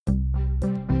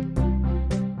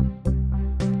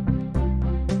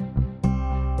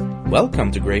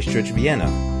Welcome to Grace Church Vienna.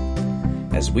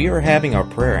 As we are having our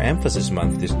prayer emphasis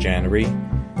month this January,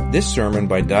 this sermon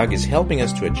by Doug is helping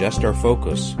us to adjust our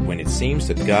focus when it seems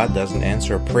that God doesn't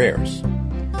answer our prayers.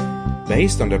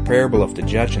 Based on the parable of the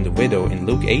judge and the widow in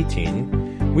Luke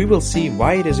 18, we will see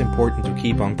why it is important to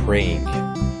keep on praying.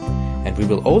 And we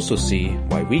will also see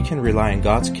why we can rely on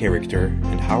God's character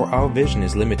and how our vision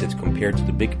is limited compared to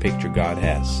the big picture God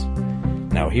has.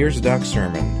 Now here's Doug's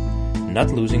sermon,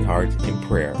 Not Losing Heart in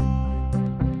Prayer.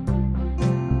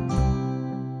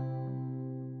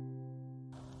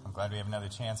 I'm glad we have another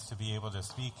chance to be able to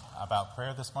speak about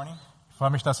prayer this morning. Ich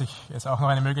freue mich, dass ich jetzt auch noch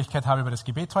eine Möglichkeit habe, über das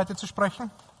Gebet heute zu sprechen.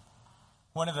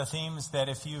 One of the themes that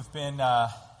if you've been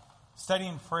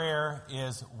studying prayer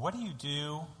is, what do you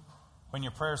do when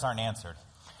your prayers aren't answered?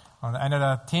 Und einer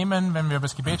der Themen, wenn wir über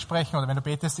das Gebet sprechen oder wenn du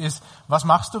betest, ist, was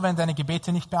machst du, wenn deine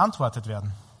Gebete nicht beantwortet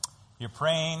werden? You're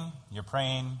praying,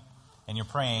 and you're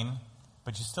praying,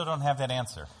 but you still don't have that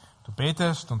answer. Du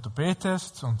betest und du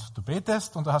betest und du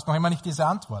betest und du hast noch immer nicht diese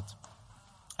Antwort.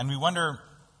 And we wonder,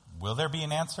 will there be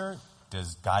an answer?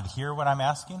 Does God hear what I'm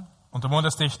asking? Und du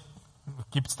wunderst dich,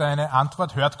 gibt es da eine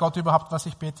Antwort? Hört Gott überhaupt, was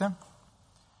ich bete?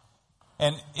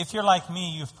 And if you're like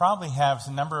me, you've probably have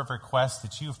a number of requests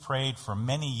that you've prayed for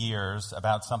many years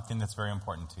about something that's very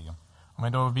important to you. Und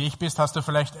wenn du wie ich bist, hast du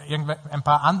vielleicht ein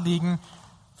paar Anliegen,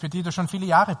 für die du schon viele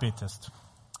Jahre betest.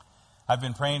 I've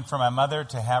been praying for my mother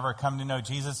to have her come to know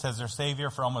Jesus as her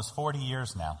Savior for almost 40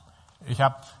 years now. Ich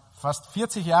habe fast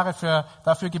 40 Jahre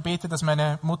dafür gebetet, dass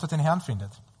meine Mutter den Herrn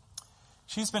findet.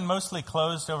 She's been mostly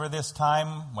closed over this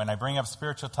time. When I bring up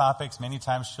spiritual topics, many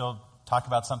times she'll talk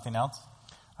about something else.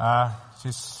 Sie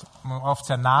ist oft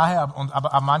sehr nahe,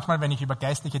 aber manchmal, wenn ich über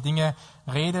geistliche Dinge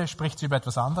rede, spricht sie über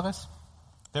etwas anderes.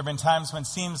 There have been times when it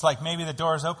seems like maybe the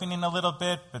door is opening a little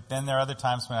bit, but then there are other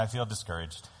times when I feel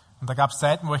discouraged. Und da gab es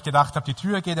Zeiten, wo ich gedacht habe, die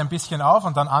Tür geht ein bisschen auf,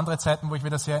 und dann andere Zeiten, wo ich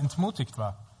wieder sehr entmutigt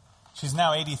war. She's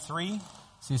now 83.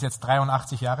 Sie ist jetzt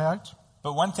 83 Jahre alt.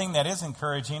 But one thing that is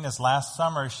encouraging is last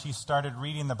summer she started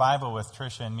reading the Bible with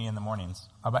Trisha and me in the mornings.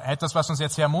 Aber etwas, was uns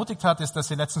jetzt sehr ermutigt hat, ist, dass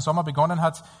sie letzten Sommer begonnen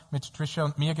hat, mit Trisha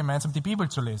und mir gemeinsam die Bibel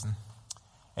zu lesen.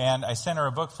 And I sent her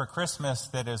a book for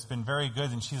Christmas that has been very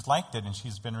good, and she's liked it, and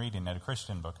she's been reading it, a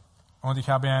Christian book. Und ich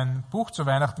habe ihr ein Buch zu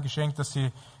Weihnachten geschenkt, das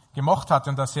sie gemocht hat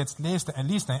und das sie jetzt liest,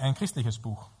 ein christliches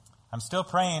Buch. I'm still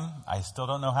praying. I still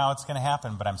don't know how it's going to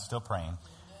happen, but I'm still praying.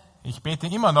 Ich bete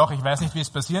immer noch. Ich weiß nicht, wie es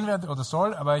passieren wird oder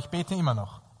soll, aber ich bete immer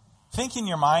noch. Think in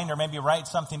your mind, or maybe write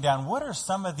something down. What are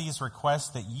some of these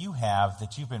requests that you have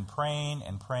that you've been praying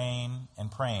and praying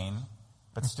and praying,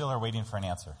 but still are waiting for an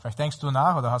answer? Vielleicht denkst du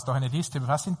nach oder hast auch eine Liste.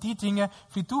 Was sind die Dinge,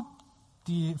 für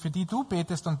die du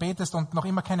betest und noch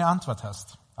immer keine Antwort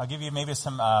hast? I'll give you maybe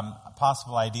some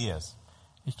possible ideas.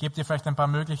 Ich gebe dir vielleicht ein paar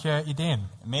mögliche Ideen.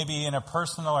 Maybe in a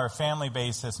personal or family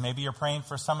basis, maybe you're praying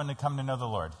for someone to come to know the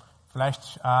Lord.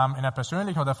 Vielleicht in einer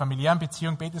persönlichen oder familiären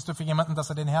Beziehung betest du für jemanden, dass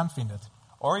er den Herrn findet.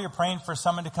 Or you're praying for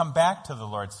someone to come back to the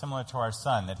Lord, similar to our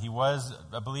son, that he was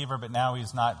a believer, but now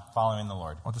he's not following the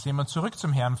Lord. Oder dass jemand zurück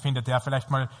zum Herrn findet, der vielleicht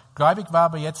mal gläubig war,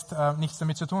 aber jetzt nichts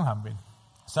damit zu tun haben will.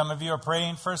 Some of you are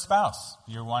praying for a spouse.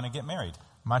 You want to get married.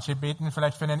 Manche beten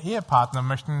vielleicht für einen Ehepartner,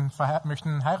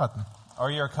 möchten heiraten. Or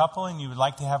you're a couple and you would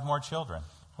like to have more children.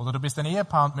 Oder du bist ein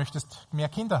Ehepaar und möchtest mehr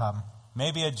Kinder haben.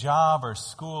 Maybe a job or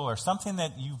school or something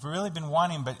that you've really been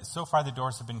wanting, but so far the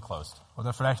doors have been closed.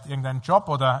 Oder vielleicht irgendein Job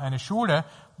oder eine Schule,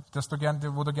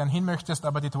 wo du gern hin möchtest,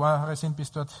 aber die Tore sind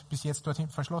bis jetzt dorthin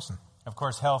verschlossen. Of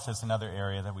course, health is another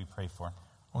area that we pray for.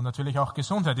 Und natürlich auch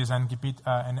Gesundheit ist ein Gebiet,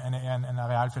 ein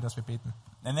Areal, für das wir beten.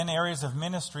 And then areas of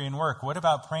ministry and work. What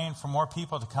about praying for more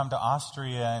people to come to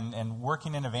Austria and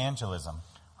working in evangelism?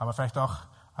 Aber vielleicht auch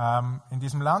in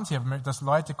diesem Land hier, dass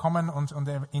Leute kommen und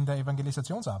in der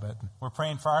Evangelisation arbeiten. We're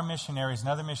praying for our missionaries and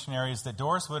other missionaries that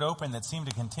doors would open that seem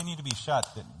to continue to be shut,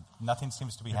 that nothing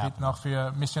seems to be Wir beten happening. auch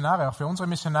für Missionare, auch für unsere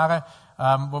Missionare,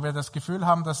 wo wir das Gefühl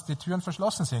haben, dass die Türen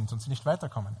verschlossen sind und sie nicht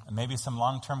weiterkommen. And maybe some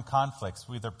long-term conflicts,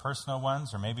 either personal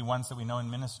ones or maybe ones that we know in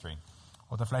ministry.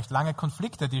 Oder vielleicht lange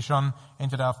Konflikte, die schon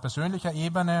entweder auf persönlicher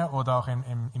Ebene oder auch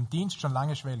im Dienst schon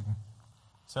lange schwelgen.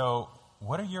 So,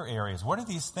 what are your areas? What are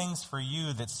these things for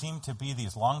you that seem to be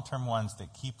these long-term ones that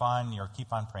keep on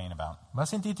praying about? Was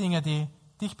sind die Dinge, die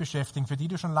dich beschäftigen, für die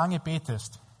du schon lange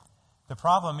betest? The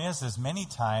problem is many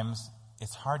times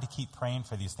it's hard to keep praying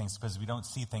for these things because we don't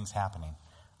see things happening.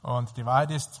 Und die Wahrheit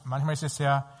ist, manchmal ist es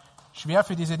sehr schwer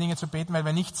für diese Dinge zu beten, weil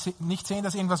wir nicht sehen,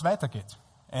 dass irgendwas weitergeht.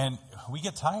 And we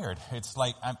get tired. It's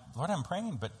like, Lord, I'm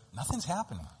praying, but nothing's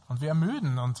happening. Und wir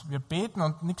ermüden und wir beten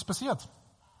und nichts passiert.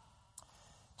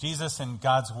 Jesus in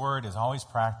God's Word is always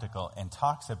practical and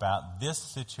talks about this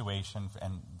situation,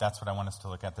 and that's what I want us to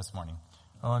look at this morning.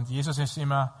 Und Jesus ist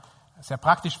immer sehr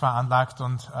praktisch veranlagt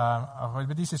und auch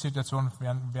über diese Situation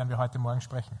werden wir heute Morgen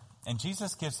sprechen. And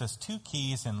Jesus gives us two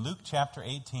keys in Luke chapter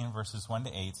 18, verses 1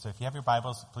 to 8. So if you have your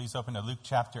Bibles, please open to Luke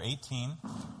chapter 18,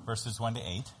 verses 1 to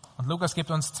 8. Und Lukas gibt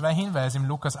uns zwei Hinweise im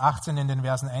Lukas 18 in den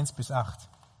Versen 1 bis 8.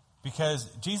 Because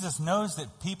Jesus knows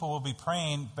that people will be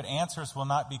praying, but answers will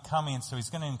not be coming, so he's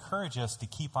going to encourage us to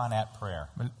keep on at prayer.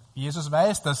 Weil Jesus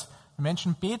weiß, dass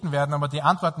Menschen beten werden, aber die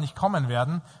Antworten nicht kommen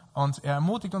werden, und er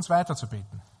ermutigt uns weiter zu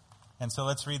beten. And so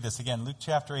let's read this again. Luke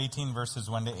chapter 18, verses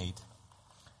 1 to 8.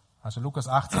 Also Lukas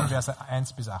 18, Verse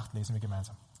 1 bis 8 lesen wir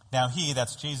gemeinsam. Now he,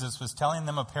 that's Jesus, was telling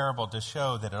them a parable to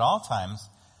show that at all times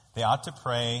they ought to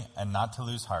pray and not to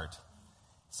lose heart,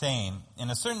 saying, in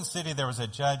a certain city there was a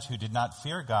judge who did not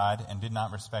fear God and did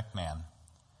not respect man.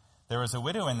 There was a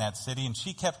widow in that city, and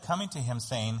she kept coming to him,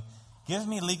 saying, give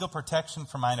me legal protection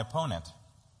from mine opponent.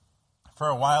 For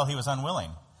a while he was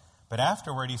unwilling, but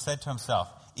afterward he said to himself,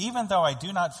 even though I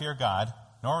do not fear God,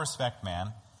 nor respect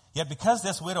man, yet because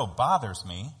this widow bothers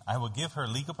me, I will give her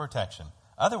legal protection.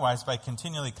 Otherwise, by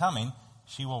continually coming,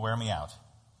 she will wear me out.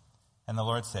 And the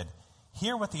Lord said,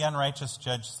 hear what the unrighteous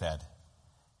judge said.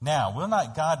 Now, will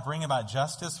not God bring about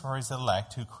justice for his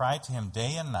elect who cry to him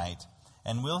day and night,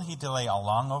 and will he delay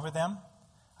long over them?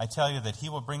 I tell you that he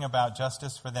will bring about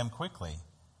justice for them quickly.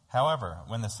 However,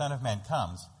 when the Son of Man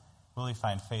comes, will he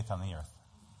find faith on the earth?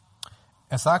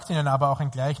 Er sagt ihnen aber auch ein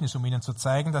Gleichnis, um ihnen zu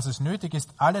zeigen, dass es nötig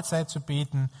ist, alle Zeit zu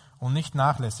beten und nicht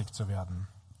nachlässig zu werden.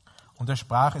 Und er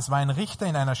sprach, es war ein Richter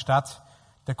in einer Stadt,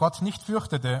 der Gott nicht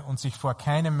fürchtete und sich vor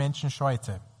keinem Menschen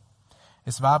scheute.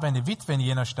 Es war aber eine Witwe in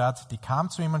jener Stadt, die kam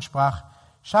zu ihm und sprach,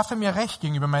 schaffe mir Recht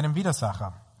gegenüber meinem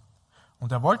Widersacher.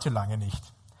 Und er wollte lange nicht.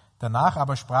 Danach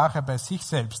aber sprach er bei sich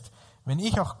selbst, wenn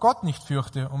ich auch Gott nicht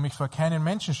fürchte und mich vor keinen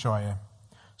Menschen scheue,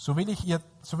 so will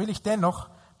ich dennoch,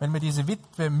 wenn mir diese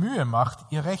Witwe Mühe macht,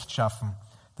 ihr Recht schaffen,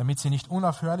 damit sie nicht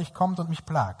unaufhörlich kommt und mich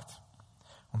plagt.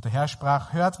 Und der Herr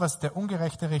sprach, hört, was der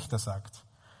ungerechte Richter sagt.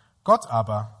 Gott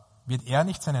aber, wird er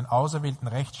nicht seinen Auserwählten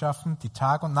Recht schaffen, die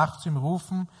Tag und Nacht zu ihm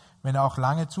rufen, wenn er auch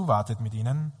lange zuwartet mit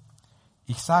ihnen?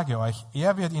 Ich sage euch,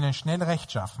 er wird ihnen schnell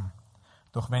Recht schaffen.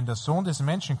 Doch wenn der Sohn des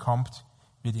Menschen kommt,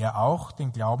 wird er auch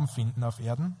den Glauben finden auf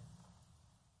Erden?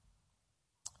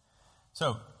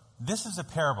 So, this is a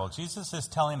parable. Jesus is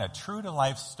telling a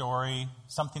true-to-life story,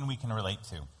 something we can relate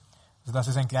to. Also das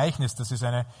ist ein Gleichnis, das ist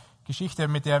eine Geschichte,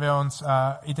 mit der wir uns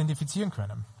identifizieren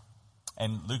können.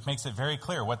 And Luke makes it very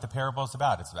clear what the parable is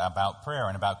about. It's about prayer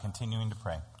and about continuing to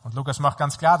pray. Und Lukas macht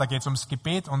ganz klar, da geht es ums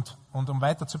Gebet und um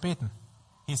weiter zu beten.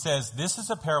 He says, this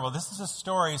is a parable, this is a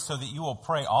story so that you will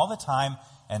pray all the time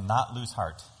and not lose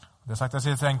heart. Und er sagt, das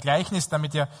ist ein Gleichnis,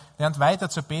 damit ihr lernt weiter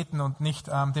zu beten und nicht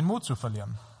den Mut zu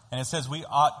verlieren. And it says we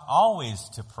ought always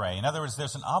to pray. In other words,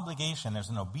 there's an obligation, there's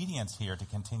an obedience here to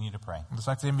continue to pray. Und er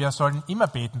sagt eben, wir sollen immer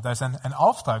beten. Da ist ein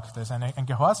Auftrag, da ist ein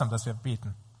Gehorsam, dass wir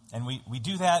beten. And we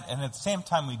do that, and at the same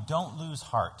time we don't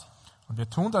lose heart. Und wir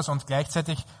tun das und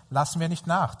gleichzeitig lassen wir nicht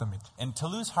nach damit. And to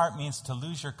lose heart means to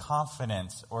lose your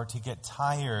confidence or to get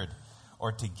tired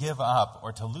or to give up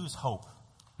or to lose hope.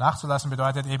 Nachzulassen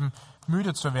bedeutet eben,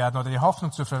 müde zu werden oder die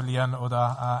Hoffnung zu verlieren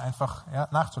oder einfach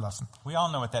nachzulassen. We all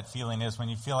know what that feeling is when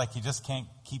you feel like you just can't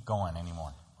keep going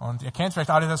anymore. Und ihr kennt vielleicht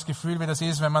alle das Gefühl, wie das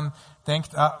ist, wenn man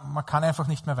denkt, man kann einfach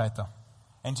nicht mehr weiter.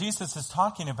 And Jesus is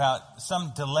talking about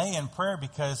some delay in prayer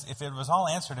because if it was all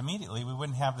answered immediately, we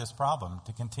wouldn't have this problem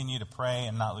to continue to pray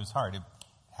and not lose heart. It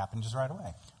happened just right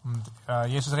away. Und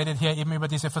Jesus redet hier eben über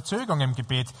diese Verzögerung im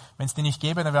Gebet. Wenn es die nicht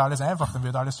gäbe, dann wäre alles einfach, dann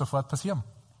würde alles sofort passieren.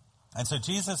 And so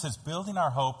Jesus is building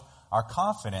our hope, our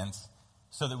confidence,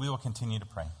 so that we will continue to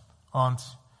pray. Und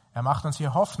er macht uns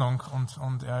hier Hoffnung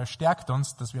und er stärkt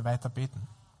uns, dass wir weiter beten.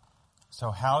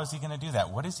 So how is he going to do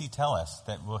that? What does he tell us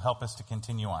that will help us to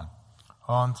continue on?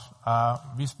 Und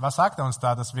was sagt er uns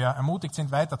da, dass wir ermutigt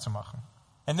sind, weiterzumachen?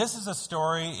 And this is a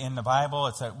story in the Bible.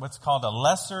 It's what's called a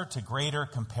lesser to greater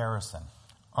comparison.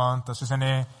 Und das ist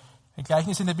ein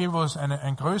Gleichnis in der Bibel, wo es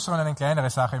eine größere und eine kleinere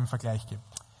Sache im Vergleich gibt.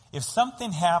 If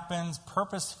something happens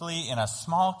purposefully in a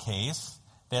small case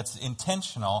that's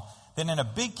intentional, then in a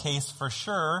big case, for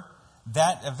sure,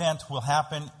 that event will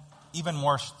happen even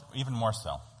more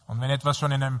so. Und wenn etwas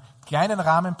schon in einem kleinen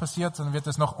Rahmen passiert, dann wird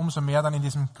es noch umso mehr dann in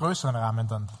diesem größeren Rahmen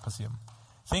dann passieren.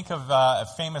 Think of a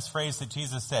famous phrase that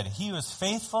Jesus said, "He who is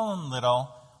faithful in little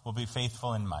will be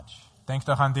faithful in much." Denkt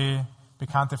auch an die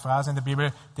bekannte Phrase in der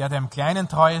Bibel, der im Kleinen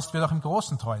treu ist, wird auch im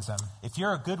Großen treu sein. If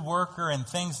you're a good worker in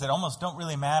things that almost don't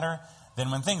really matter,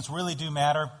 then when things really do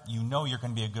matter, you know you're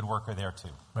going to be a good worker there too.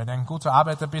 Wenn du ein guter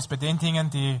Arbeiter bist bei den Dingen,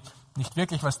 die nicht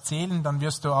wirklich was zählen, dann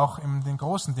wirst du auch in den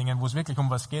großen Dingen, wo es wirklich um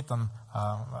was geht, dann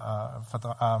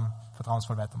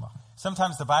vertrauensvoll weitermachen.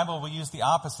 Sometimes the Bible will use the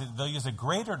opposite. They'll use a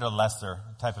greater to lesser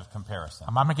type of comparison.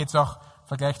 Aber manchmal geht es auch,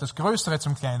 vergleicht das Größere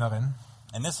zum Kleineren.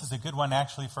 And this is a good one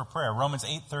actually for prayer. Romans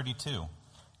 8:32.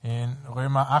 In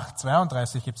Römer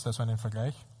 8:32 gibt es da so einen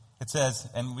Vergleich. It says,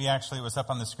 and it was up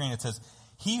on the screen, it says,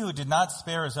 "He who did not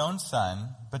spare his own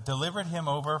son, but delivered him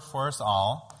over for us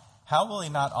all, how will he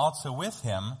not also with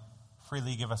him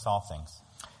freely give us all things?"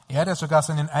 Er, der sogar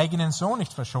seinen eigenen Sohn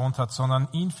nicht verschont hat, sondern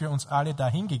ihn für uns alle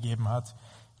dahingegeben hat,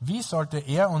 wie sollte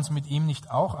er uns mit ihm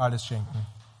nicht auch alles schenken?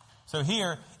 So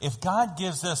here, if God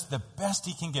gives us the best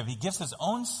he can give, he gives his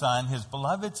own son, his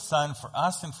beloved son, for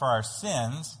us and for our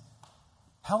sins,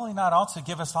 how will he not also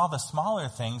give us all the smaller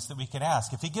things that we could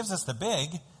ask? If he gives us the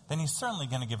big, then he's certainly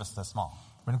going to give us the small.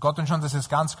 Wenn Gott uns schon dieses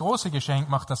ganz große Geschenk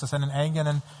macht, dass er seinen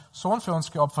eigenen Sohn für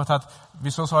uns geopfert hat,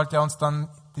 wieso sollte er uns dann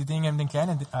die Dinge, die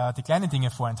kleinen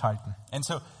Dinge vorenthalten? And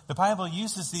so the Bible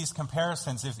uses these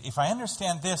comparisons. If I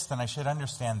understand this, then I should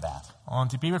understand that.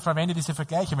 Und die Bibel verwendet diese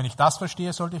Vergleiche. Wenn ich das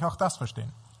verstehe, sollte ich auch das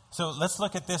verstehen. So let's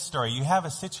look at this story. You have a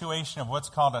situation of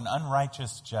what's called an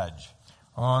unrighteous judge.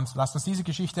 Und lasst uns diese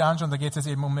Geschichte anschauen. Da geht es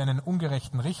eben um einen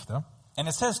ungerechten Richter. And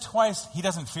it says twice he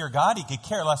doesn't fear God. He could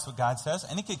care less what God says,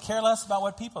 and he could care less about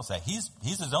what people say. He's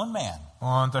his own man.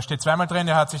 Und da steht zweimal drin,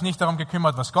 er hat sich nicht darum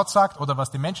gekümmert, was Gott sagt oder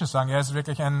was die Menschen sagen. Er ist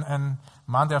wirklich ein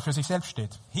Mann, der für sich selbst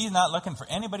steht. He's not looking for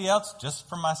anybody else, just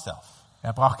for myself.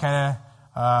 Er braucht keine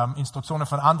Instruktionen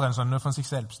von anderen, sondern nur von sich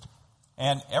selbst.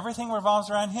 And everything revolves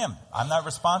around him. I'm not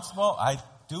responsible. I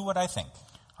do what I think.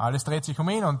 Alles dreht sich um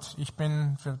ihn und ich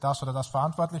bin für das oder das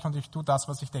verantwortlich und ich tue das,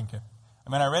 was ich denke.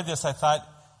 And when I read this, I thought,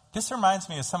 this reminds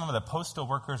me of some of the postal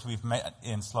workers we've met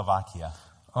in Slovakia.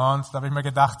 Und da habe ich mir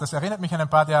gedacht, das erinnert mich an ein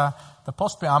paar der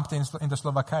Postbeamte in der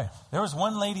Slowakei. There was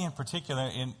one lady in particular,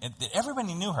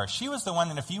 everybody knew her. She was the one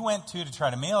that if you went to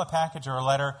try to mail a package or a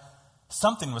letter,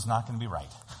 something was not going to be right.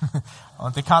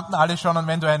 Und die kannten alle schon. Und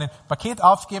wenn du ein Paket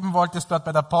aufgeben wolltest dort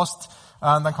bei der Post,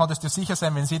 dann konntest du sicher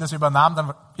sein, wenn sie das übernahm,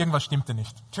 dann irgendwas stimmte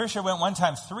nicht. Tricia went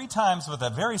 3 times with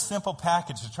a very simple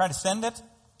package to try to send it.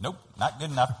 Nope, not good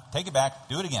enough. Take it back.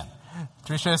 Do it again.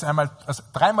 Tricia ist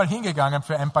 3-mal hingegangen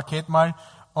für ein Paket mal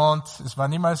und es war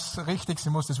niemals richtig. Sie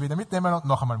musste es wieder mitnehmen und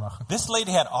noch einmal machen. This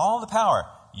lady had all the power.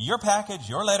 Your package,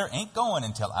 your letter ain't going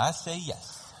until I say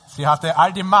yes. Sie hatte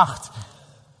all die Macht.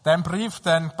 Dein Brief,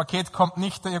 dein Paket kommt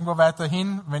nicht irgendwo weiter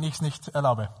hin, wenn ich es nicht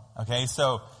erlaube. Okay,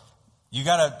 so you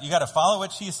gotta follow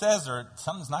what she says or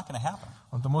something's not going to happen.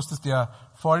 Und du musstest dir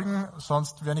folgen,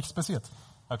 sonst wäre nichts passiert.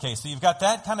 Okay, so you've got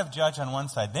that kind of judge on one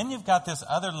side. Then you've got this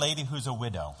other lady who's a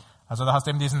widow. Also da hast du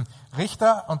eben diesen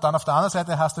Richter und dann auf der anderen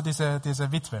Seite hast du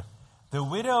diese Witwe. The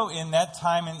widow in that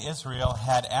time in Israel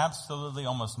had absolutely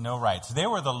almost no rights. They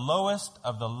were the lowest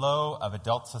of the low of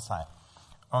adult society.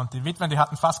 Und die Witwen, die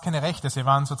hatten fast keine Rechte. Sie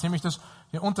waren so ziemlich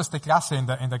die unterste Klasse in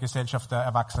der Gesellschaft der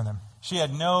Erwachsenen. She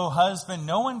had no husband,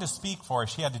 no one to speak for.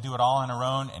 She had to do it all on her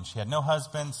own, and she had no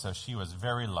husband, so she was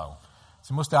very low.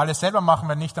 Sie musste alles selber machen,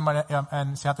 weil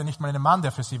sie hatte nicht mal einen Mann,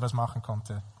 der für sie was machen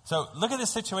konnte. So look at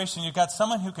this situation. You've got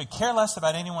someone who could care less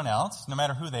about anyone else, no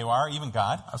matter who they are, even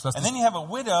God. And then you have a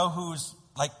widow who's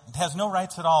has no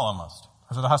rights at all almost.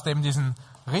 Also da hast du eben diesen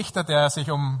Richter, der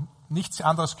sich um nichts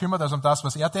anderes kümmert als um das,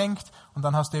 was er denkt. Und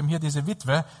dann hast du eben hier diese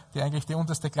Witwe, die eigentlich die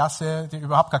unterste Klasse, die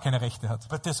überhaupt gar keine Rechte hat.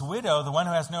 But this widow, the one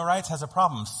who has no rights, has a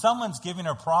problem. Someone's giving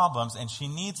her problems and she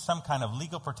needs some kind of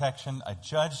legal protection, a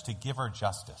judge to give her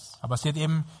justice. Aber sie hat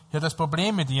eben hier das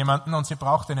Problem mit jemandem und sie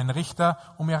braucht einen Richter,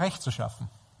 um ihr Recht zu schaffen.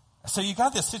 So you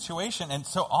got this situation, and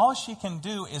so all she can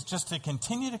do is just to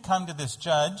continue to come to this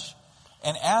judge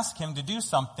and ask him to do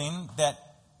something that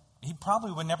he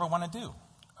probably would never want to do.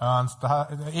 Und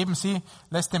eben sie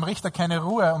lässt dem Richter keine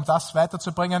Ruhe, um das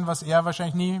weiterzubringen, was er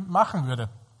wahrscheinlich nie machen würde.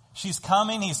 She's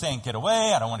coming, he's saying, get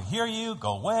away, I don't want to hear you,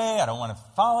 go away, I don't want to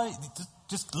follow you,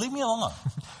 just leave me alone.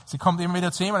 Sie kommt immer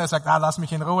wieder zu ihm und er sagt, lass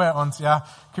mich in Ruhe und ja,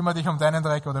 kümmere dich um deinen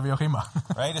Dreck oder wie auch immer.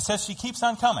 Right? It says she keeps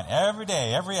on coming every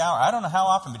day, every hour, I don't know how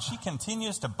often, but she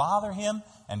continues to bother him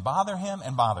and bother him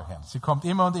and bother him. Sie kommt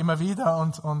immer und immer wieder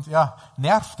und ja,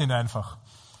 nervt ihn einfach.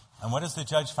 And what does the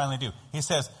judge finally do? He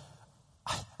says,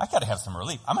 I got to have some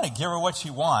relief. I'm going to give her what she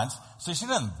wants so she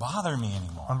doesn't bother me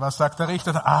anymore. Und was sagt der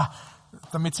Richter?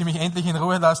 Damit sie mich endlich in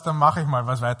Ruhe lässt, dann mache ich mal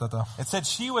was weiter da. It said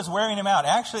she was wearing him out.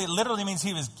 Actually, it literally means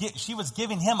she was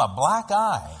giving him a black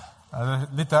eye. Also,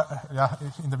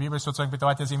 in der Bibel sozusagen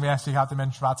bedeutet es irgendwie, sie hat ihm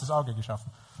ein schwarzes Auge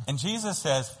geschaffen. And Jesus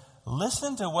says,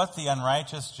 listen to what the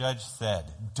unrighteous judge said.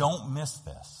 Don't miss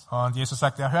this. Und Jesus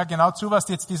sagt, ja, hör genau zu, was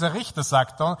jetzt dieser Richter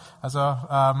sagt. Also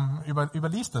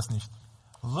überlies das nicht.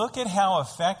 Look at how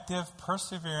effective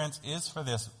perseverance is for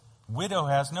this widow who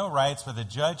has no rights with a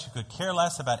judge who could care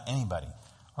less about anybody.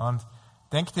 Und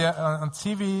denk dir und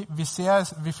sieh,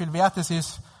 wie viel wert es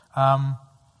ist,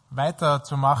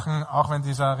 weiterzumachen, auch wenn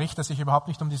dieser Richter sich überhaupt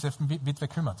nicht um diese Witwe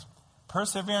kümmert.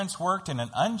 Perseverance worked in an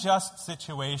unjust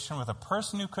situation with a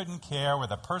person who couldn't care, with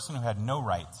a person who had no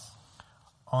rights.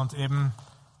 Und eben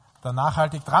da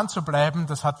nachhaltig dran zu bleiben,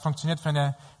 das hat funktioniert für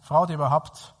eine Frau, die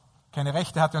überhaupt keine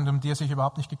Rechte hatte und um die er sich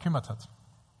überhaupt nicht gekümmert hat.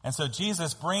 And so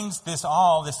Jesus brings this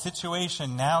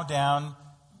situation now down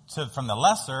from the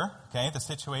lesser, okay, the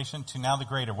situation, to now the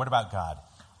greater. What about God?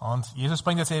 Und Jesus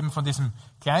bringt jetzt eben von diesem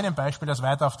kleinen Beispiel das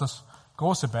weiter auf das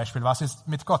große Beispiel. Was ist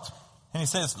mit Gott? And he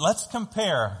says, let's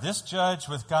compare this judge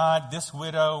with God, this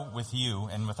widow with you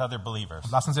and with other believers.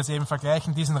 Und lass uns jetzt eben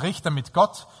vergleichen, diesen Richter mit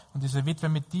Gott und diese Witwe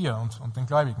mit dir und den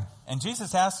Gläubigen. And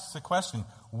Jesus asks the question,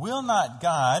 will not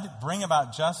God bring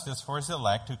about justice for his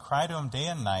elect who cry to him day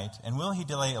and night, and will he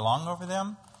delay long over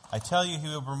them? I tell you, he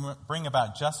will bring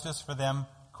about justice for them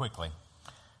quickly.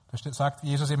 Da sagt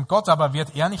Jesus eben, Gott aber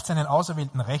wird er nicht seinen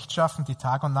Auserwählten Recht schaffen, die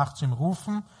Tag und Nacht zu ihm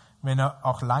rufen, wenn er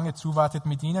auch lange zuwartet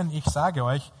mit ihnen? Ich sage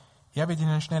euch, er wird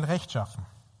ihnen schnell Recht schaffen.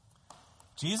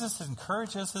 Jesus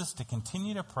encourages us to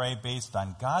continue to pray based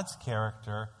on God's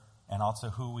character and also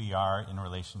who we are in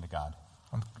relation to God.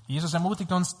 Und Jesus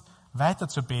ermutigt uns, weiter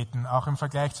zu beten, auch im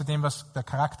Vergleich zu dem, was der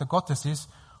Charakter Gottes ist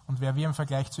und wer wir im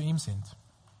Vergleich zu ihm sind.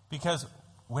 Because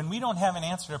when we don't have an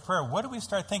answer to prayer, what do we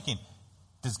start thinking?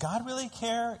 Does God really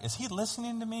care? Is he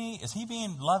listening to me? Is he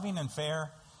being loving and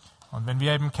fair? Und wenn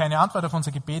wir eben keine Antwort auf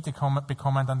unsere Gebete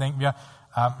bekommen, dann denken wir,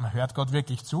 hört Gott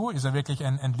wirklich zu? Ist er wirklich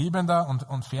ein liebender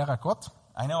und fairer Gott?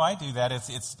 I know I do that.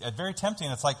 It's very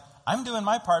tempting. It's like, I'm doing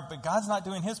my part, but God's not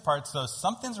doing his part, so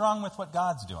something's wrong with what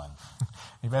God's doing.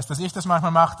 Ich weiß, dass ich das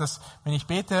manchmal mache, dass wenn ich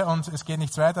bete und es geht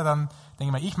nichts weiter, dann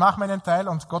denke ich mir, ich mache meinen Teil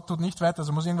und Gott tut nicht weiter,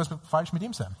 also muss irgendwas falsch mit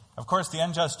ihm sein. Of course, the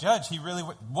unjust judge, he really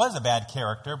was a bad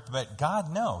character, but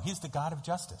God, no, he's the God of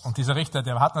justice. Und dieser Richter,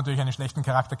 der hat natürlich einen schlechten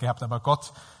Charakter gehabt, aber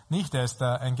Gott nicht, er ist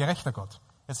ein gerechter Gott.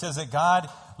 It says that God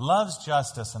loves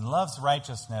justice and loves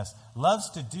righteousness, loves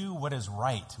to do what is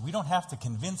right. We don't have to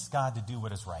convince God to do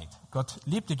what is right. Gott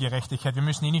liebt die Gerechtigkeit. Wir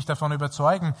müssen ihn nicht davon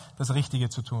überzeugen, das Richtige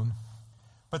zu tun.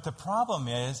 But the problem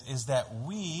is that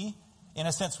we, in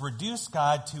a sense, reduce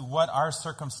God to what our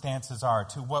circumstances are,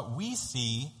 to what we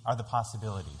see are the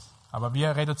possibilities. Aber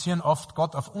wir reduzieren oft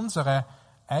Gott auf unsere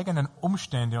eigenen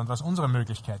Umstände und was unsere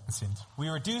Möglichkeiten sind. We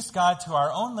reduce God to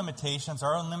our own limitations,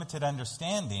 our own limited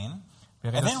understanding.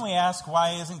 And then we ask,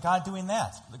 why isn't God doing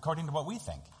that, according to what we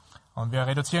think? Und wir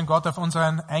reduzieren Gott auf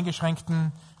unsere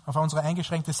eingeschränkte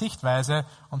Sichtweise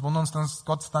und wundern uns, dass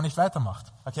Gott dann nicht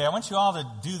weitermacht. Okay, I want you all to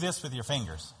do this with your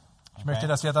fingers. Ich möchte,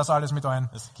 dass ihr das alles mit euren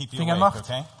Keep you Fingern awake, macht.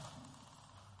 okay?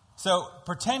 So,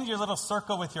 pretend your little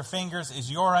circle with your fingers is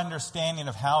your understanding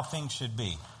of how things should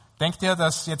be. Denkt ihr,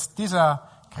 dass jetzt dieser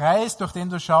Kreis, durch den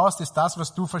du schaust, ist das,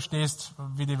 was du verstehst,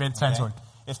 wie die Welt sein soll?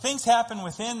 If things happen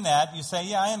within that, you say,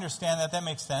 yeah, I understand that, that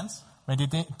makes sense. Wenn die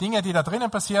Dinge, die da drinnen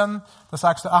passieren, da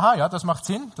sagst du, aha, ja, das macht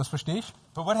Sinn, das verstehe ich.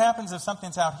 But what happens if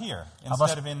something's out here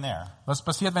instead of in there? Was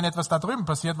passiert, wenn etwas da drüben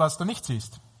passiert, was du nicht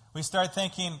siehst? We start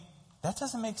thinking, that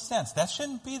doesn't make sense. That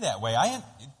shouldn't be that way.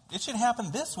 It should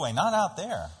happen this way, not out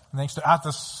there. Dann denkst du,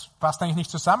 das passt eigentlich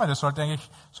nicht zusammen, das sollte eigentlich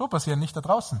so passieren, nicht da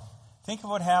draußen. Think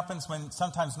of what happens when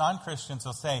sometimes non-Christians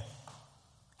will say,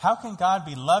 how can God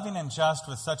be loving and just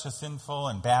with such a sinful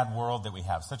and bad world that we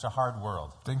have, such a hard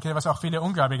world? Denke, was auch viele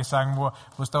Ungläubige sagen,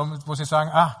 wo sie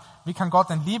sagen, wie kann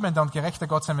Gott ein liebender und gerechter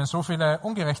Gott sein, wenn so viele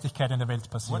Ungerechtigkeit in der Welt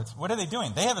passiert? What are they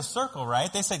doing? They have a circle,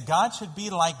 right? They say God should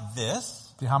be like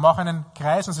this. Die haben auch einen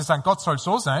Kreis und sie sagen, Gott soll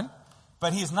so sein.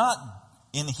 But he's not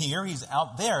in here, he's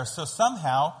out there. So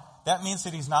somehow that means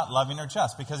that he's not loving or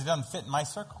just because he doesn't fit in my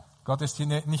circle. Gott ist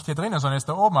nicht hier drinnen, sondern ist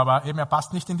da oben, aber eben er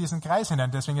passt nicht in diesen Kreis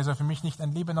hinein. Deswegen ist er für mich nicht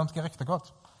ein liebender und gerechter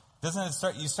Gott. You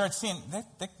start seeing,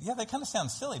 they kind of sound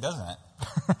silly, doesn't it?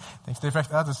 Denkst du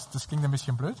vielleicht, das klingt ein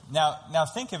bisschen blöd? Now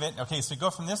think of it. Okay, so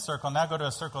go from this circle, now go to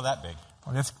a circle that big.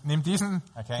 Und jetzt nimm diesen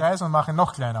Kreis und mach ihn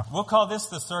noch kleiner. We'll call this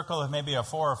the circle of maybe a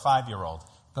 4 or 5-year-old.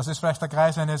 Das ist vielleicht der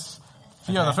Kreis eines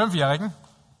 4- oder 5-Jährigen.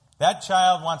 That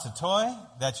child wants a toy,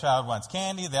 that child wants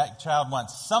candy, that child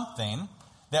wants something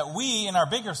that we in our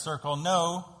bigger circle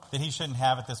know that he shouldn't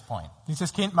have at this point.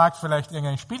 Dieses Kind mag vielleicht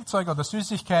irgendein Spielzeug oder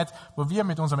Süßigkeit, wo wir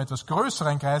mit unserem etwas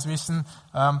größeren Kreis wissen,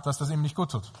 dass das ihm nicht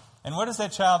gut tut. And what does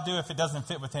that child do if it doesn't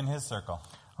fit within his circle?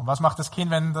 Und was macht das Kind,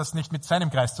 wenn das nicht mit seinem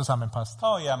Kreis zusammenpasst?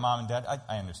 Oh yeah, Mom and Dad,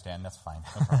 I understand, that's fine.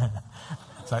 No problem.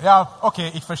 Sagt, ja,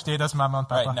 okay, ich verstehe das, Mama und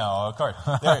Papa. Right? No, of course.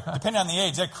 Depending on the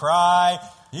age, they cry.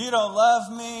 You don't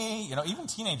love me. You know, even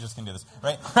teenagers can do this,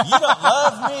 right? You don't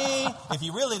love me. If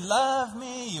you really love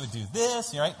me, you would do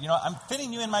this, right? You know, I'm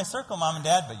fitting you in my circle, Mom and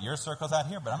Dad, but your circle's out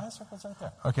here, but my circle's right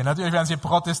there. Okay, natürlich werden sie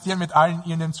protestieren mit allen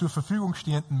ihnen zur Verfügung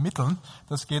stehenden Mitteln.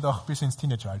 Das geht auch bis ins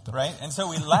Teenageralter. Right? And so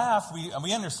we laugh.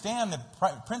 We understand the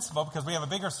principle because we have a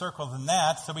bigger circle than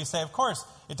that. So we say, of course,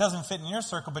 it doesn't fit in your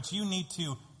circle, but you need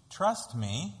to trust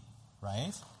me,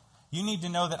 right? You need to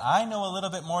know that I know a little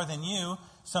bit more than you.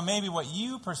 So maybe what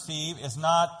you perceive is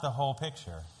not the whole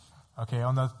picture. Okay,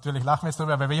 und natürlich lachen wir jetzt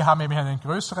darüber, weil wir haben eben einen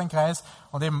größeren Kreis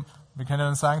und eben, wir können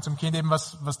dann sagen zum Kind eben,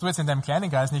 was du jetzt in deinem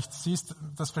kleinen Kreis nicht siehst,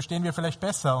 das verstehen wir vielleicht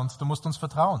besser und du musst uns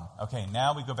vertrauen. Okay,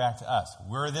 now we go back to us.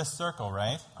 We're this circle,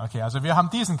 right? Okay, also wir haben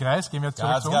diesen Kreis, gehen wir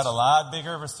zurück God's zu got a uns. lot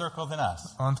bigger of a circle than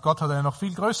us. Und Gott hat einen noch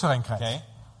viel größeren Kreis. Okay?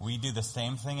 We do the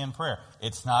same thing in prayer.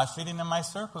 It's not fitting in my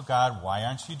circle, God. Why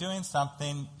aren't you doing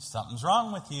something? Something's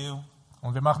wrong with you.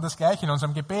 Und wir machen das Gleiche in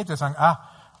unserem Gebet. Wir sagen,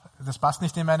 das passt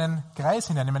nicht in meinen Kreis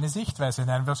hinein, in meine Sichtweise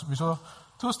hinein. Wieso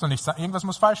tust du nicht? Irgendwas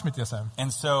muss falsch mit dir sein.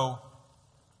 And so,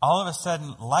 all of a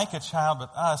sudden, like a child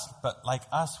with us, but like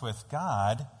us with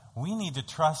God, we need to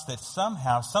trust that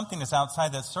somehow something is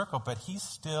outside that circle, but He's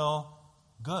still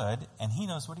good and He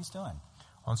knows what He's doing.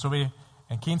 Und so wie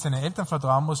ein Kind seinen Eltern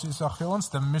vertrauen muss, ist es auch für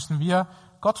uns. Dann müssen wir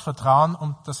Gott vertrauen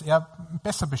und dass er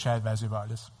besser Bescheid weiß über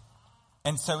alles.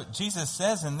 And so Jesus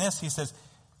says in this, He says,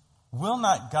 will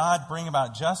not God bring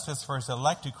about justice for His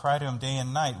elect who cry to Him day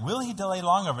and night? Will He delay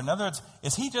long over? In other words,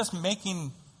 is He just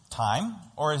making time?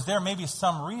 Or is there maybe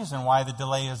some reason why the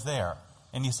delay is there?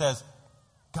 And He says,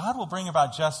 God will bring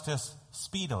about justice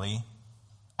speedily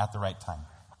at the right time.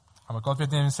 Aber Gott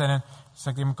wird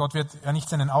Gott wird ja nicht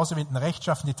seinen Auserwählten Recht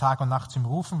schaffen, die Tag und Nacht zu ihm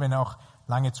rufen, wenn er auch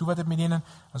lange zuwartet mit ihnen.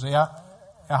 Also er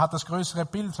hat das größere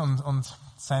Bild und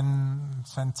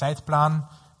sein Zeitplan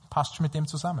passt mit dem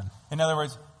zusammen. In other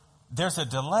words, there's a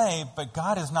delay, but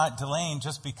God is not delaying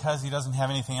just because He doesn't have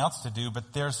anything else to do,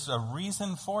 but there's a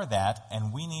reason for that,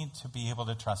 and we need to be able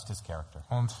to trust His character.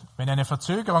 Und wenn eine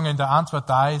Verzögerung in der Antwort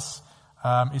da ist,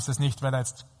 ist es nicht, weil er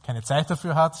jetzt keine Zeit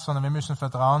dafür hat, sondern wir müssen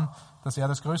vertrauen, dass er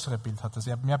das größere Bild hat, dass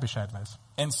er mehr Bescheid weiß.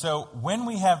 And so when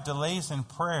we have delays in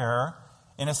prayer,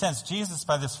 in a sense, Jesus,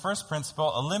 by this first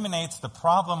principle, eliminates the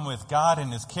problem with God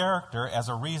and His character as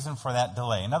a reason for that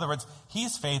delay. In other words,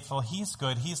 He's faithful, He's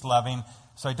good, He's loving,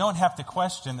 so I don't have to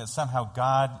question that somehow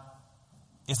God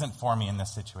isn't for me in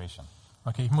this situation.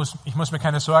 Okay, ich muss mir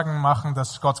keine Sorgen machen,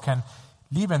 dass Gott kein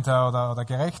liebender oder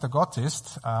gerechter Gott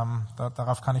ist.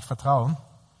 Darauf kann ich vertrauen.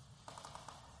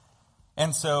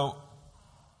 And so,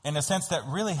 in a sense, that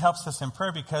really helps us in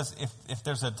prayer because if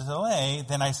there's a delay,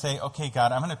 then I say, okay,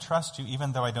 God, I'm going to trust you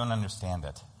even though I don't understand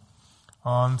it.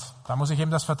 Und da muss ich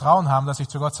eben das Vertrauen haben, dass ich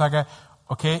zu Gott sage,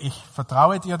 okay, ich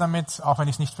vertraue dir damit, auch wenn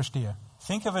ich es nicht verstehe.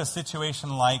 Think of a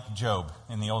situation like Job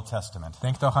in the Old Testament.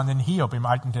 Denkt auch an den Hiob im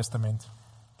Alten Testament.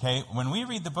 Okay, when we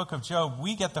read the book of Job,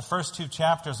 we get the first 2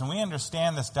 chapters and we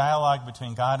understand this dialogue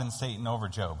between God and Satan over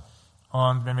Job.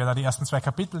 Und wenn wir da die ersten 2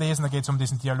 Kapitel lesen, da geht es um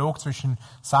diesen Dialog zwischen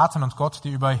Satan und Gott,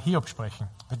 die über Hiob sprechen.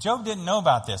 But Job didn't know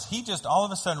about this. He just all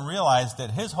of a sudden realized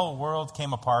that his whole world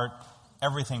came apart.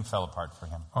 Everything fell apart for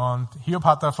him. Und Hiob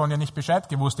hat davon ja nicht Bescheid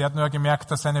gewusst. Er hat nur gemerkt,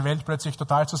 dass seine Welt plötzlich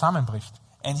total zusammenbricht.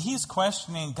 And he's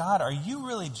questioning, God, are you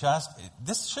really just?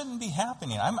 This shouldn't be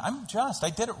happening. I'm just. I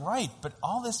did it right, but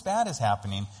all this bad is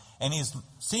happening. And he's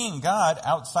seeing God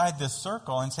outside this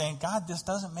circle and saying, God, this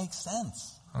doesn't make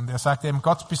sense. Und er sagt eben,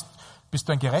 Gott, bist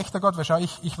du ein gerechter Gott? Weil schau,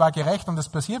 ich war gerecht und es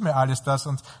passiert mir alles das.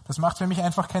 Und das macht für mich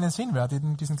einfach keinen Sinn mehr,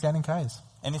 in diesen kleinen Kreis.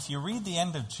 And if you read the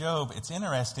end of Job, it's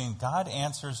interesting. God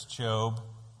answers Job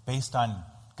based on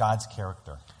God's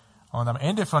character. Und am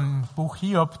Ende von Buch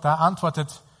Hiob, da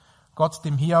antwortet Gott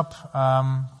dem Hiob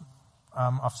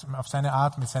auf seine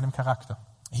Art, mit seinem Charakter.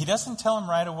 He doesn't tell him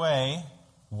right away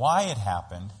why it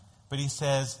happened, but he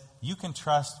says, you can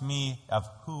trust me of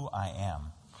who I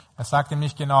am. Er sagt ihm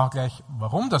nicht genau gleich,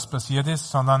 warum das passiert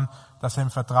ist, sondern dass er ihm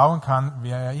vertrauen kann,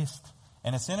 wer er ist.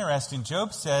 And it's interesting.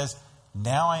 Job says,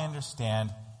 now I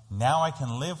understand. Now I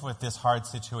can live with this hard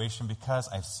situation because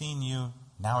I've seen you.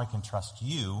 Now I can trust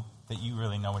you that you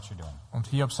really know what you're doing. Und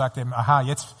Hiob sagt eben, aha,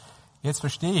 jetzt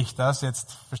verstehe ich das,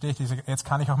 jetzt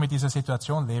kann ich auch mit dieser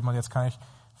Situation leben und jetzt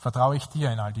vertraue ich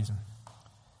dir in all diesem.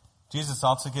 Jesus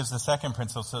also gives the second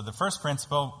principle. So the first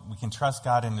principle, we can trust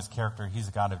God in His character. He's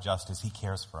a God of justice. He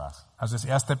cares for us. Also das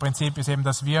erste Prinzip ist eben,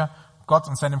 dass wir Gott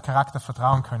und seinem Charakter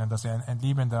vertrauen können, dass er ein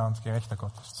liebender und gerechter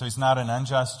Gott ist. So He's not an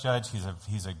unjust judge.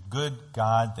 He's a good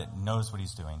God that knows what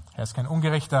He's doing. Er ist kein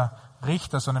ungerechter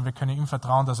Richter, sondern wir können ihm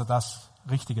vertrauen, dass er das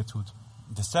Richtige tut.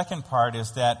 The second part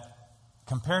is that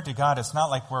compared to God, it's not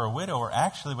like we're a widow. We're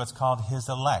actually what's called His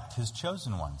elect, His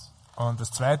chosen ones. Und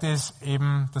das Zweite ist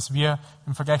eben, dass wir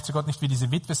im Vergleich zu Gott nicht wie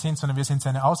diese Witwe sind, sondern wir sind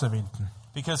seine Auserwählten.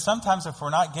 Because sometimes if we're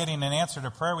not getting an answer to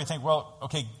prayer, we think, well,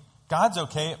 okay, God's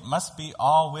okay. It must be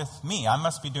all with me. I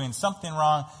must be doing something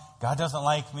wrong. God doesn't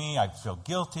like me. I feel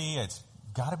guilty. It's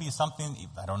got to be something,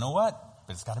 I don't know what,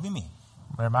 but it's got to be me.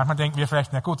 Weil manchmal denken wir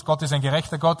vielleicht, na gut, Gott ist ein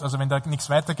gerechter Gott, also wenn da nichts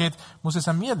weitergeht, muss es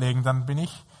an mir liegen, dann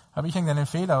habe ich irgendeinen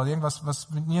Fehler oder irgendwas, was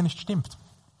mit mir nicht stimmt.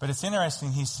 But it's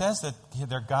interesting, he says that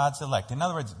they're God's elect. In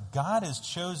other words, God has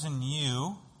chosen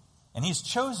you, and He's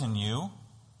chosen you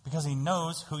because He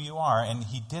knows who you are, and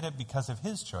He did it because of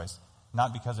His choice,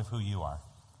 not because of who you are.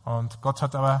 Und Gott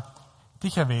hat aber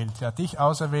dich erwählt, er hat dich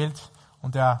auserwählt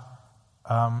und er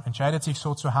entscheidet sich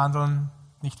so zu handeln,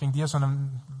 nicht wegen dir,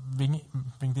 sondern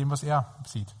wegen dem, was er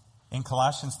sieht. In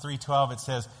Colossians 3:12 it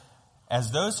says,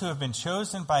 as those who have been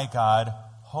chosen by God,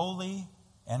 holy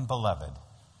and beloved.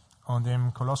 Und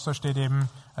im Kolosser steht eben,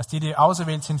 als die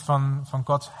auserwählt sind von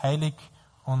Gott, heilig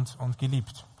und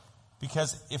geliebt.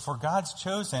 Because if we're God's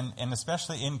chosen, and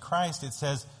especially in Christ, it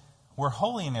says we're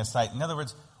holy in His sight. In other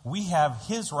words, we have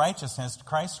His righteousness,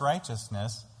 Christ's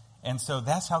righteousness, and so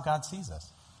that's how God sees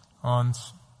us. Und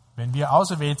wenn wir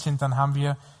auserwählt sind, dann haben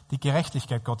wir die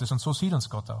Gerechtigkeit Gottes und so sieht uns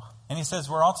Gott auch. And He says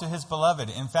we're also His beloved.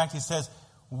 In fact, He says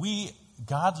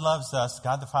God loves us,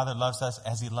 God the Father loves us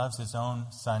as He loves His own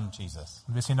Son, Jesus.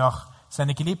 Und wir sind auch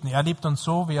seine Geliebten. Er liebt uns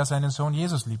so, wie er seinen Sohn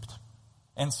Jesus liebt.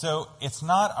 And so it's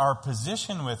not our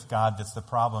position with God that's the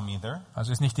problem either.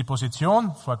 Also ist nicht die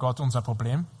Position vor Gott unser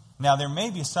Problem. Now, there may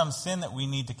be some sin that we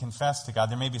need to confess to God.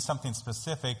 There may be something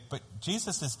specific, but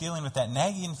Jesus is dealing with that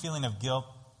nagging feeling of guilt.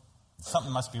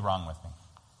 Something must be wrong with me.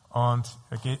 Und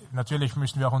natürlich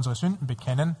müssen wir auch unsere Sünden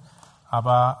bekennen,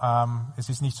 aber es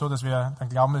ist nicht so, dass wir dann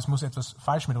glauben, es muss etwas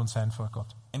falsch mit uns sein vor Gott.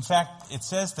 In fact, it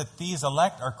says that these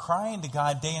elect are crying to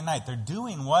God day and night. They're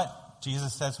doing what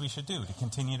Jesus says we should do, to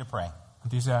continue to pray.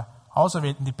 Und diese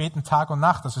Auserwählten, die beten Tag und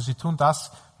Nacht, also sie tun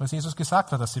das, was Jesus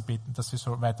gesagt hat, dass sie beten, dass sie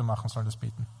so weitermachen sollen, das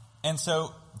Beten. And so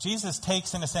Jesus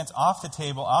takes, in a sense, off the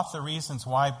table, off the reasons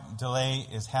why delay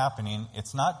is happening.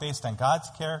 It's not based on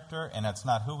God's character, and it's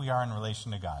not who we are in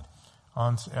relation to God.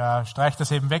 Und er streicht das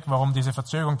eben weg, warum diese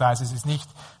Verzögerung da ist. Es ist nicht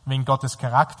wegen Gottes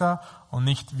Charakter und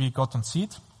nicht wie Gott uns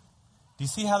sieht. Do you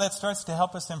see how that starts to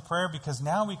help us in prayer? Because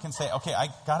now we can say, okay,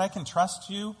 God, I can trust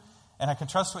you, and I can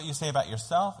trust what you say about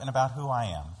yourself and about who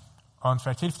I am. Und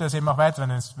vielleicht hilft das eben auch weiter,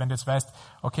 wenn du jetzt weißt,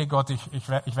 okay Gott, ich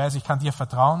weiß, ich kann dir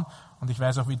vertrauen und ich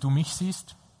weiß auch, wie du mich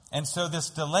siehst. And so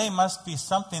this delay must be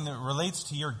something that relates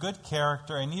to your good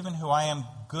character and even who I am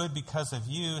good because of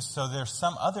you. So there's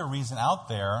some other reason out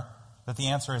there that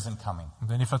the answer isn't coming. Und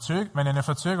wenn eine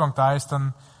Verzögerung da ist,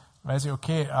 dann weiß ich,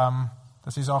 okay,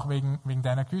 das ist auch wegen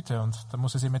deiner Güte und da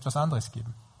muss es eben etwas anderes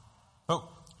geben. But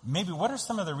maybe what are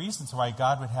some of the reasons why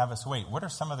God would have us wait? What are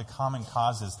some of the common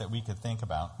causes that we could think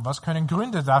about? Was können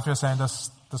Gründe dafür sein,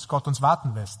 dass Gott uns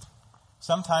warten lässt?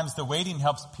 Sometimes the waiting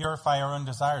helps purify our own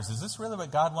desires. Is this really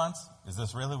what God wants? Is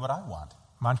this really what I want?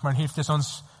 Manchmal hilft es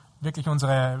uns, wirklich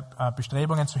unsere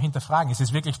Bestrebungen zu hinterfragen. Ist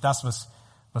es wirklich das,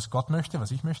 was Gott möchte,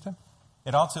 was ich möchte?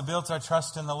 It also builds our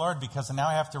trust in the Lord because now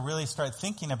I have to really start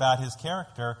thinking about His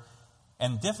character,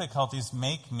 and difficulties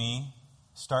make me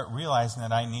start realizing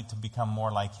that I need to become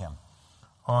more like Him.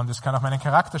 Und es kann auch meinen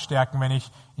Charakter stärken, wenn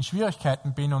ich in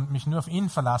Schwierigkeiten bin und mich nur auf ihn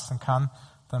verlassen kann,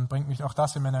 dann bringt mich auch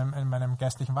das in meinem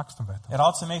geistlichen Wachstum weiter. It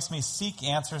also makes me seek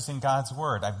answers in God's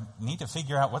Word. I need to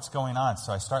figure out what's going on,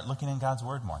 so I start looking in God's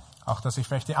Word more. Auch, dass ich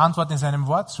vielleicht die Antwort in seinem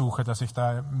Wort suche, dass ich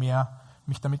da mehr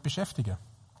mich damit beschäftige.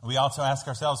 We also ask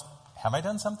ourselves, have I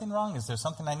done something wrong? Is there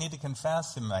something I need to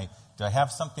confess? Do I have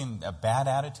something, a bad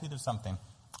attitude or something?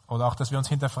 Oder auch, dass wir uns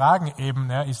hinterfragen, eben,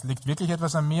 liegt wirklich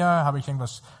etwas an mir? Habe ich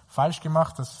irgendwas falsch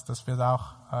gemacht? Dass wir da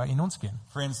auch in uns gehen.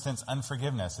 For instance,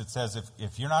 unforgiveness. It says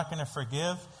if you're not going to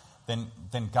forgive, then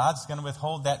God's going to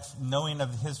withhold that knowing of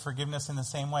His forgiveness in the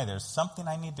same way. There's something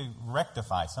I need to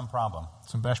rectify, some problem.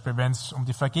 Zum Beispiel, wenn es um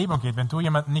die Vergebung geht. Wenn du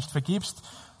jemanden nicht vergibst,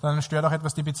 dann stört auch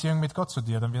etwas die Beziehung mit Gott zu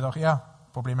dir. Dann wird auch er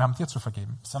Probleme haben, dir zu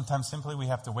vergeben. Sometimes simply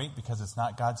we have to wait because it's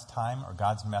not God's time or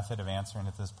God's method of answering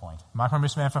at this point. Manchmal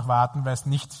müssen wir einfach warten, weil es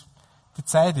nicht die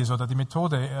Zeit ist oder die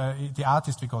Methode, die Art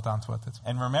ist, wie Gott antwortet.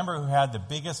 And remember who had the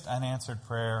biggest unanswered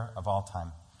prayer of all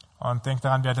time. Und denk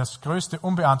daran, wer das größte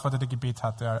unbeantwortete Gebet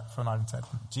hatte von allen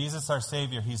Zeiten. Jesus, our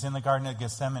Savior, He's in the Garden of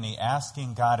Gethsemane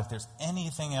asking God if there's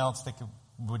anything else that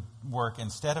would work.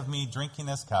 Instead of me drinking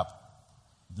this cup,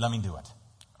 let me do it.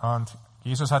 Und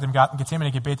Jesus hat im Garten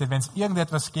Gethsemane gebetet, wenn es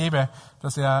irgendetwas gäbe,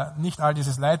 dass er nicht all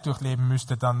dieses Leid durchleben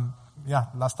müsste, dann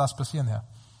lass das passieren, Herr.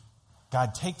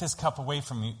 God, take this cup away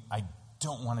from me.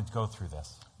 don't want to go through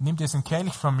this. Nimm diesen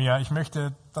Kelch von mir, ich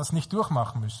möchte das nicht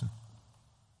durchmachen müssen.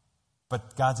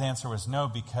 But God's answer was no,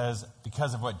 because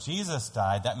of what Jesus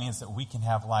died, that means that we can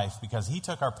have life. Because he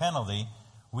took our penalty,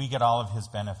 we get all of his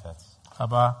benefits.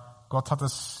 Aber Gott hat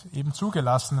es eben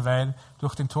zugelassen, weil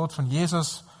durch den Tod von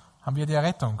Jesus haben wir die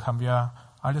Errettung, haben wir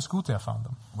alles Gute erfahren.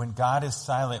 When God is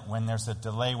silent, when there's a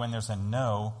delay, when there's a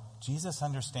no, Jesus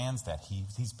understands that.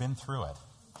 He's been through it.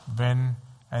 Wenn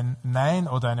ein Nein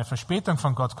oder eine Verspätung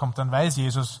von Gott kommt, dann weiß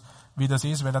Jesus, wie das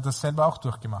ist, weil er das selber auch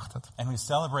durchgemacht hat. And we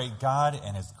celebrate God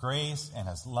and his grace and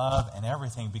his love and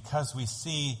everything because we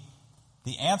see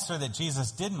the answer that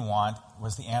Jesus didn't want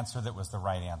was the answer that was the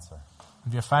right answer.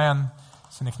 Und wir feiern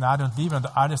seine Gnade und Liebe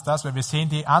und alles das, weil wir sehen,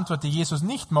 die Antwort, die Jesus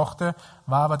nicht mochte,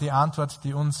 war aber die Antwort,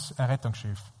 die uns Errettung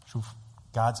schuf.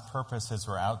 God's purposes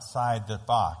were outside the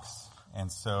box,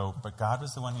 but God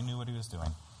was the one who knew what he was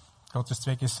doing. Gottes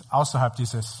Zweck ist außerhalb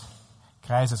dieses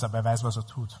Kreises, aber er weiß, was er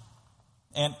tut.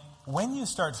 And when you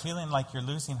start feeling like you're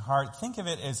losing heart, think of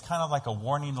it as kind of like a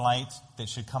warning light that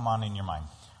should come on in your mind.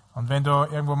 Und wenn du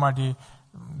irgendwo mal die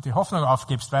Hoffnung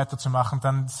aufgibst, weiterzumachen,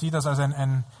 dann sieh das als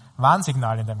ein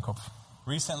Warnsignal in deinem Kopf.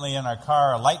 Recently in our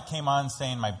car, a light came on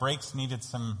saying my brakes needed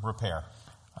some repair.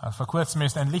 Vor kurzem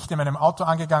ist ein Licht in meinem Auto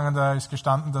angegangen, da ist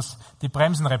gestanden, dass die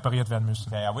Bremsen repariert werden müssen.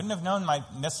 Okay, I wouldn't have known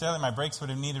necessarily my brakes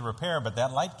would have needed repair, but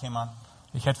that light came on.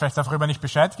 Ich hätte vielleicht darüber nicht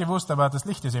Bescheid gewusst, aber das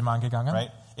Licht ist eben angegangen.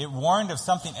 Right? It warned of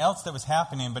something else that was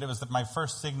happening, but it was my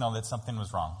first signal that something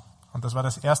was wrong. Und das war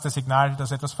das erste Signal, dass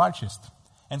etwas falsch ist.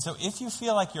 And so if you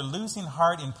feel like you're losing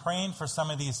heart in praying for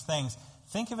some of these things,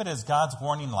 think of it as God's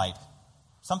warning light.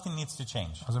 Something needs to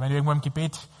change. Also wenn du irgendwo im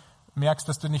Gebet merkst,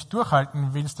 dass du nicht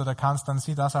durchhalten willst oder kannst, dann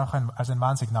sieh das auch als ein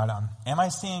Warnsignal an. Am I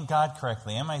seeing God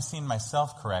correctly? Am I seeing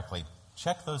myself correctly?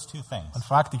 Check those two things. Und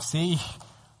frag dich, sehe ich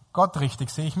Gott richtig,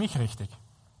 sehe ich mich richtig?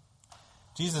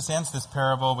 Jesus ends this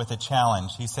parable with a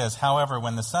challenge. He says, however,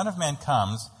 when the Son of Man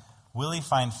comes, will he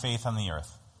find faith on the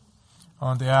earth?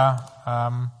 Und er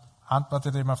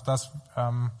antwortet eben auf das,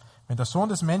 wenn der Sohn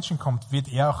des Menschen kommt, wird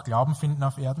er auch Glauben finden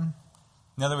auf Erden?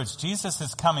 In other words, Jesus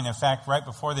is coming. In fact, right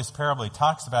before this parable, he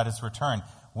talks about his return.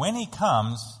 When he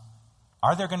comes,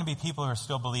 are there going to be people who are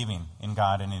still believing in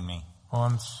God and in me?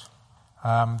 Und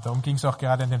darum ging es auch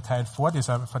gerade in dem Teil vor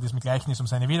diesem Gleichnis um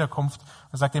seine Wiederkunft.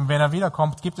 Er sagt eben, wenn er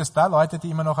wiederkommt, gibt es da Leute,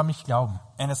 die immer noch an mich glauben.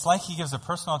 And it's like he gives a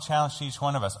personal challenge to each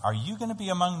one of us. Are you going to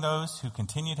be among those who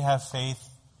continue to have faith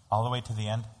all the way to the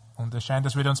end? Und es scheint,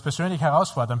 das würde uns persönlich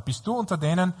herausfordern. Bist du unter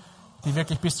denen, die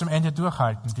wirklich bis zum Ende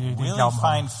durchhalten, die den Glauben haben?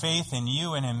 Will he find faith in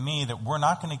you and in me that we're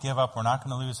not going to give up, we're not going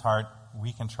to lose heart,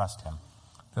 we can trust him?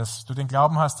 Dass du den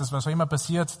Glauben hast, dass was auch immer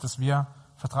passiert, dass wir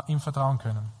ihm vertrauen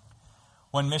können.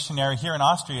 One missionary here in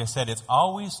Austria said, it's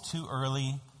always too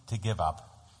early to give up.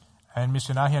 Ein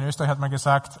Missionar hier in Österreich hat mal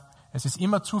gesagt, es ist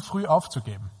immer zu früh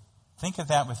aufzugeben. Think of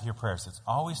that with your prayers. It's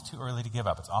always too early to give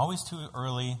up. It's always too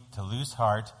early to lose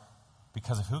heart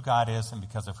because of who God is and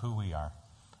because of who we are.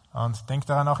 Und denkt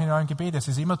daran auch in eurem Gebet, es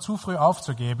ist immer zu früh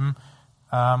aufzugeben,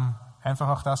 einfach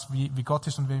auch das, wie Gott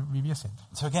ist und wie wir sind.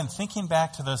 So again, thinking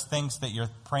back to those things that you're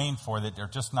praying for that are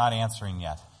just not answering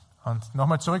yet. Und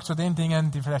nochmal zurück zu den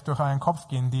Dingen, die vielleicht durch euren Kopf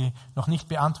gehen, die noch nicht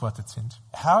beantwortet sind.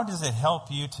 How does it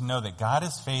help you to know that God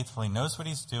is faithful, He knows what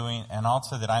He's doing, and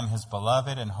also that I'm His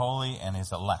beloved and holy and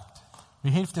His elect?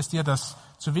 Wie hilft es dir, das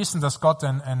zu wissen, dass Gott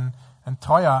ein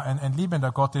treuer, ein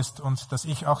liebender Gott ist und dass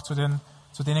ich auch zu denen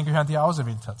gehören, die er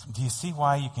auserwählt hat? Do you see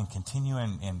why you can continue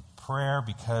in prayer?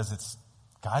 Because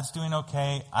God's doing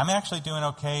okay. I'm actually doing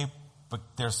okay, but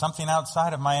there's something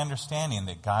outside of my understanding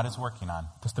that God is working on.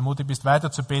 Dass du mutig bist,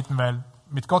 weiter zu beten, weil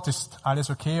mit Gott ist alles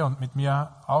okay und mit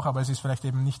mir auch, aber es ist vielleicht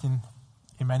eben nicht in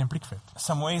meinem Blickfeld.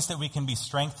 Some ways that we can be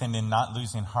strengthened in not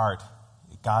losing heart,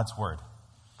 God's word.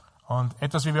 Und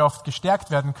etwas, wie wir oft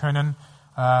gestärkt werden können,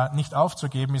 nicht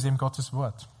aufzugeben, ist eben Gottes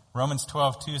Wort. Romans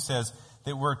 12:2 says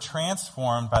that we're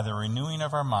transformed by the renewing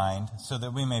of our mind so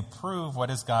that we may prove what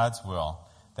is God's will,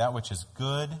 that which is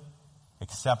good,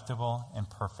 acceptable, and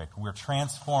perfect. We're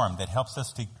transformed. That helps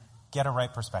us to get a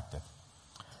right perspective.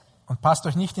 Und passt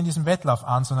euch nicht in diesem Wettlauf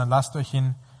an, sondern lasst euch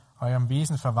in eurem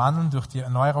Wesen verwandeln durch die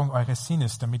Erneuerung eures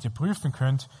Sinnes, damit ihr prüfen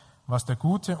könnt, was der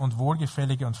gute und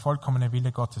wohlgefällige und vollkommene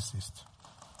Wille Gottes ist.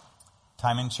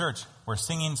 Time in church. We're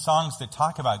singing songs that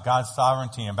talk about God's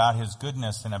sovereignty, about His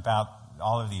goodness, and about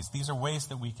all of these. These are ways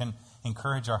that we can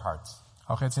encourage our hearts.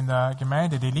 Auch jetzt in der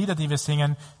Gemeinde, die Lieder, die wir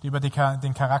singen, die über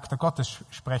den Charakter Gottes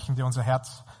sprechen, die unser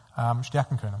Herz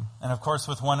stärken können. And of course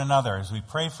with one another, as we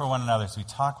pray for one another, as we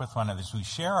talk with one another, as we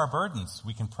share our burdens,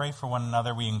 we can pray for one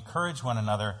another, we encourage one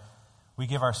another, we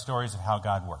give our stories of how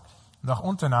God worked. Und auch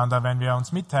untereinander, wenn wir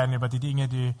uns mitteilen über die Dinge,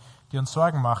 die uns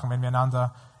Sorgen machen, wenn wir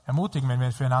einander ermutigen, wenn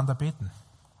wir füreinander beten.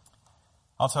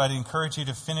 Also, I'd encourage you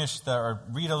to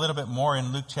read a little bit more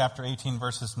in Luke chapter 18,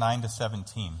 verses 9 to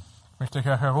 17. Ich möchte euch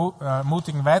auch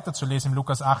ermutigen, weiterzulesen im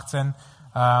Lukas 18,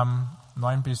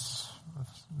 9 bis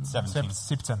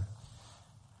 17.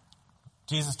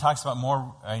 Jesus talks about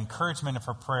more encouragement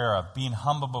for prayer, of being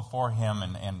humble before Him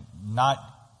and not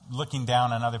looking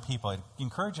down on other people. It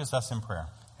encourages us in prayer.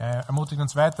 Er ermutigt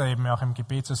uns weiter, eben auch im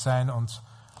Gebet zu sein und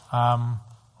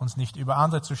uns nicht über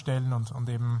andere zu stellen und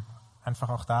eben einfach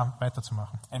auch da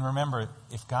weiterzumachen. And remember,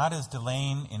 if God is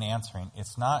delaying in answering,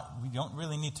 we don't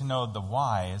really need to know the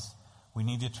whys, we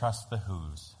need to trust the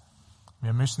whos.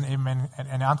 Wir müssen eben, wenn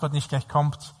eine Antwort nicht gleich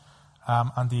kommt,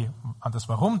 an das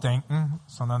Warum denken,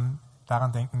 sondern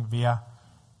daran denken,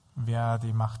 wer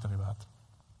die Macht darüber hat.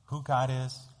 Who God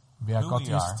is, Wer who Gott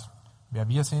we are, ist, wer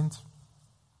wir sind.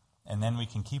 and then we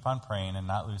can keep on praying and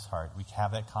not lose heart. We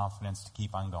have that confidence to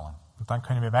keep on going. Und dann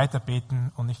können wir weiter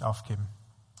beten und nicht aufgeben.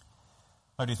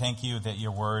 Lord, we thank you that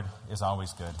your word is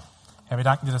always good. Herr, wir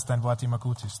danken dir, dass dein Wort immer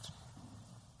gut ist.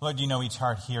 Lord, you know each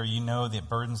heart here. You know the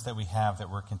burdens that we have that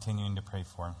we're continuing to pray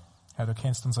for. Herr, du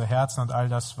kennst unsere Herzen und all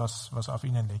das, was auf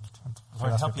ihnen liegt. Und für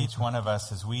Lord, das wir help each beten. one of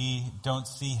us as we don't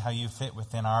see how you fit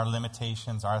within our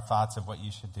limitations, our thoughts of what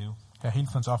you should do. Herr,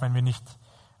 hilf uns auch, wenn wir nicht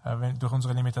durch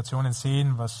unsere Limitationen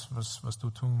sehen, was du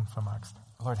tun vermagst.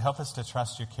 Lord, help us to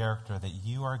trust your character, that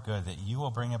you are good, that you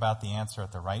will bring about the answer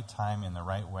at the right time in the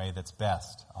right way that's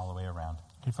best all the way around.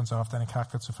 Hilf uns auch, auf deinen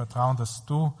Charakter zu vertrauen, dass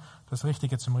du das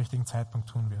Richtige zum richtigen Zeitpunkt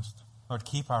tun wirst. Lord,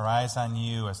 keep our eyes on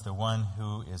you as the one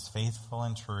who is faithful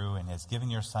and true and has given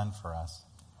your son for us.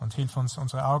 Und hilf uns,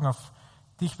 unsere Augen auf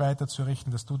dich weiter zu richten,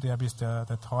 dass du der bist, der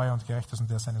treu und gerecht ist und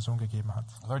der seinen Sohn gegeben hat.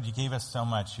 Lord, you gave us so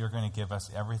much, you're going to give us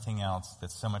everything else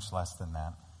that's so much less than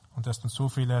that. Und du hast uns so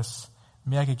vieles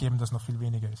mehr gegeben, das noch viel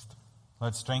weniger ist.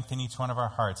 Lord, strengthen each one of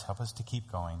our hearts. Help us to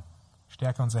keep going.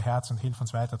 Stärke unser Herz und hilf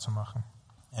uns weiterzumachen.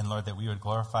 And Lord, that we would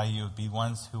glorify you, be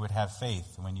ones who would have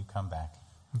faith when you come back.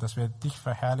 Und dass wir dich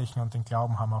verherrlichen und den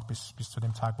Glauben haben, auch bis zu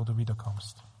dem Tag, wo du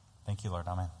wiederkommst. Thank you, Lord.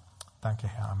 Amen. Danke,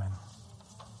 Herr. Amen.